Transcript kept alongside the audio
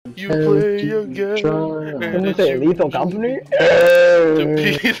You play your game. Can you say Lethal Company?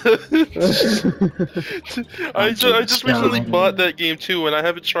 I just recently bought that game too, and I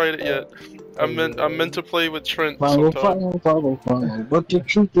haven't tried it yet. I'm meant to play with Trent sometime. Follow, but the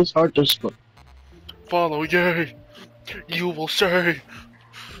truth is hard to spot. Follow, yay! You will say.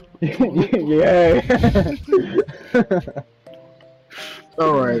 Yay!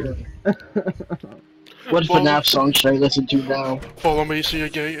 Alright. What FNAF song should I listen to now? Follow me, see a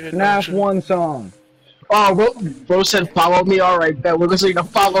gay. FNAF 1 song. Oh, bro said follow me. Alright, bet we're listening to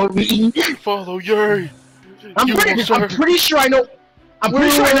Follow Me. Follow, yay! I'm pretty sure I know. I'm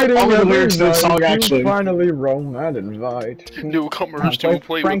pretty sure I know all of the lyrics to this song actually. Finally, Rome and invite newcomers to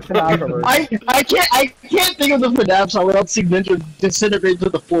play Frank with. Sinatra. I can't think of the FNAF song without seeing Ninja disintegrate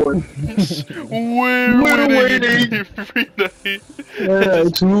to the floor. We're waiting every night.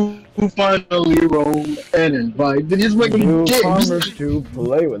 To finally roam and invite. They just make newcomers to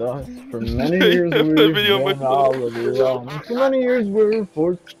play with us. For many years we've been all of wrong. For many years we're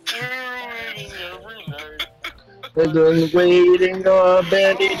forced. They're doing waiting or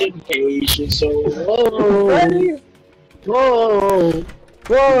abandoning patience, so whoa, whoa,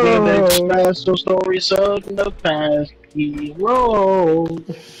 they express those stories of the past. Whoa,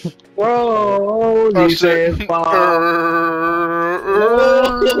 whoa, he says, Too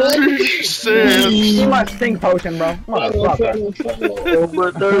much stink potion, bro. Motherfucker.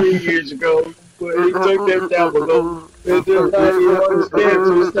 Over 30 years ago, when he took them down below, they did not even understand,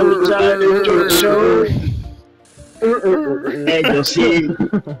 so instead of trying to enjoy the show. And you'll see,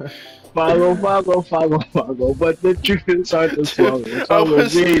 follow, but the truth is hard to swallow. I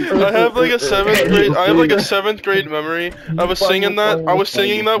have like a 7th grade memory. I was singing that with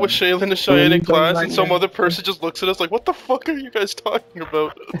Shaylin and Cheyenne in class, and some other person just looks at us like, "What the fuck are you guys talking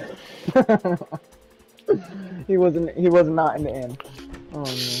about?" He was not in the end. Oh,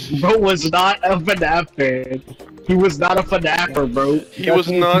 no. Bro was not a FNAF fan. He was not a FNAFer, bro. He was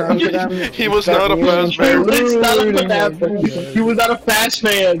not a fast fan. He was not a fast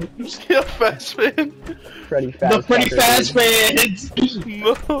fan. Yeah, fast fan. Freddy Fast. The Freddy Fast fans.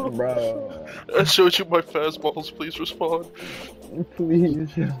 No. Bro. I showed you my fastballs. Please respond. Please.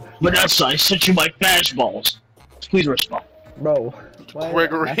 But that's I sent you my fastballs. Please respond. Bro.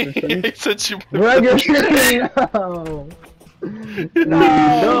 Gregory. I sent you. Gregory.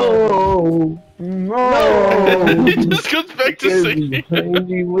 No. No. He just goes back to singing.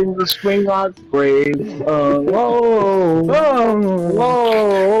 When the spring on spring. Whoa.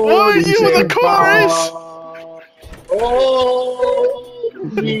 Why are you in the chorus?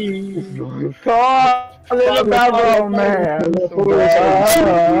 About romance.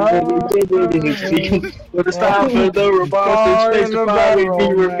 With the style for the robotics, face to finally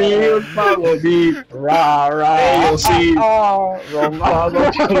be revealed. Follow me. Right. You'll see. Follow.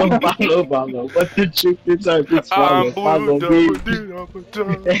 What the truth is, I just follow me. I want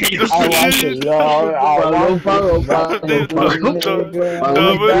to love.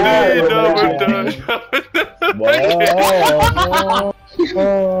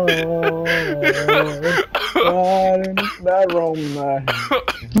 That romance.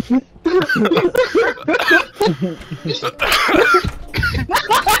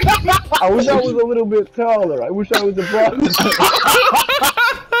 I wish I was a little bit taller. I wish I was a brother.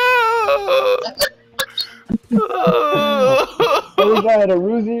 I wish I had a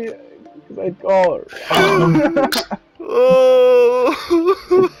Ruzy, because I'd call her.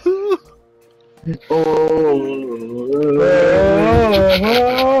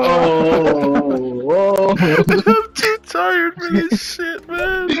 I'm too tired for this shit,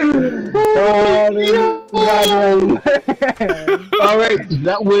 man. Alright,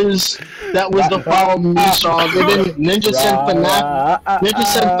 that was the Follow Me song. And then Ninja sent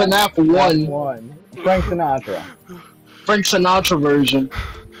FNAF 1. Frank Sinatra. Frank Sinatra version.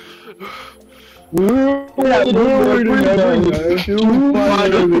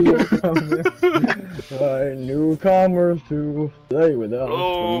 Newcomers to play with us.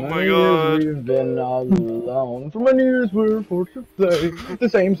 Oh my God. We've been all alone. For many years we're forced to play the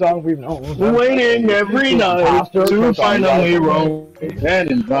same song we've known. Waiting every night to finally roam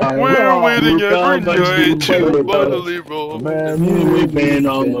and invite. We're waiting every night to finally roam. We've been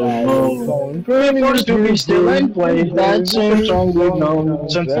on the phone. Forced to be still and play that same song we've known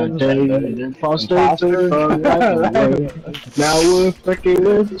since that day. And foster to fun. Now we're freaking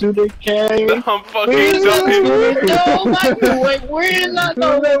live to decay. I'm fucking dying. We're not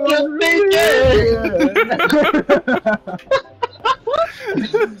gonna just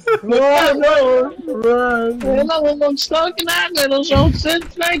run. I'm stuck in that middle zone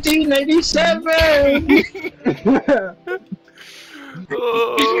since 1987.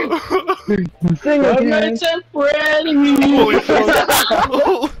 Sing again. Nights and Freddy. Holy fuck.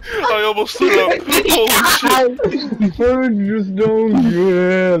 I almost threw up. Holy shit. Birds just don't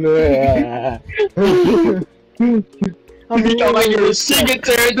get it. You felt like you were singing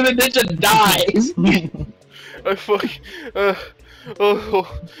to her, and then it just dies. I fuck.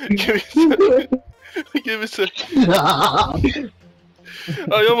 Give me a sec.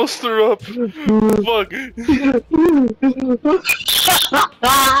 I almost threw up. Fuck.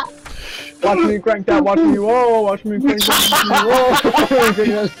 Watch me crank that, watch me roll, watch me crank that, watch me roll.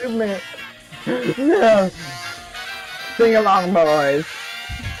 Superman. Yeah. Sing along, boys.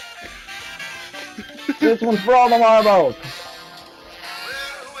 This one's for all the marbles.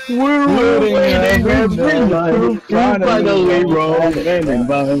 We're waiting every night, finally rolling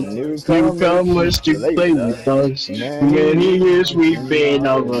by. Newcomers to play with us. Many years we've been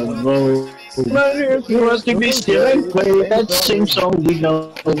on the road. For us to be still and play that same song we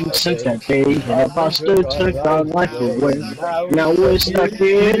know since that day. And the pastor took our life away. Now we're stuck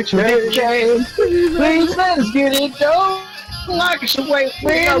in the chain. Please let's get it done. Lock us away.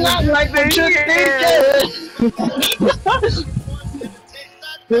 We're not like we should be.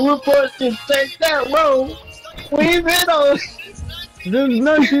 We were forced to take that road. We've been on. There's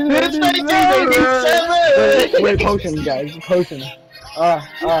nothing. It's 1987. Wait, potion, guys, potion.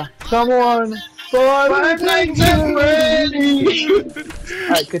 Someone. Five Nights and Freddy.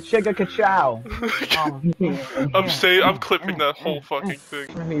 Alright, ka-chicka ka-chow. I'm clipping that whole fucking thing.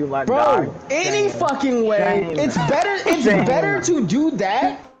 You let Bro, die. any Shame. fucking way. Shame. It's better to do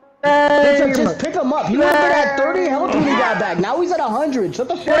that Shame. than to just pick him up. He would have been at 30 health when he got back. Now he's at 100. Shut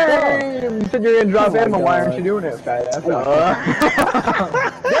the fuck up. Shame. You said you're gonna drop Oh my ammo, why God. aren't you doing it, guy? That's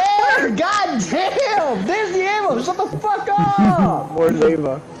There! God damn! There's the ammo! Shut the fuck up! Where's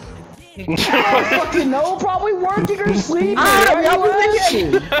Ava? I don't fucking know. Probably working or sleeping. y'all was Where is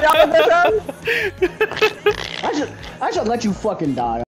thinking. she? I should let you fucking die.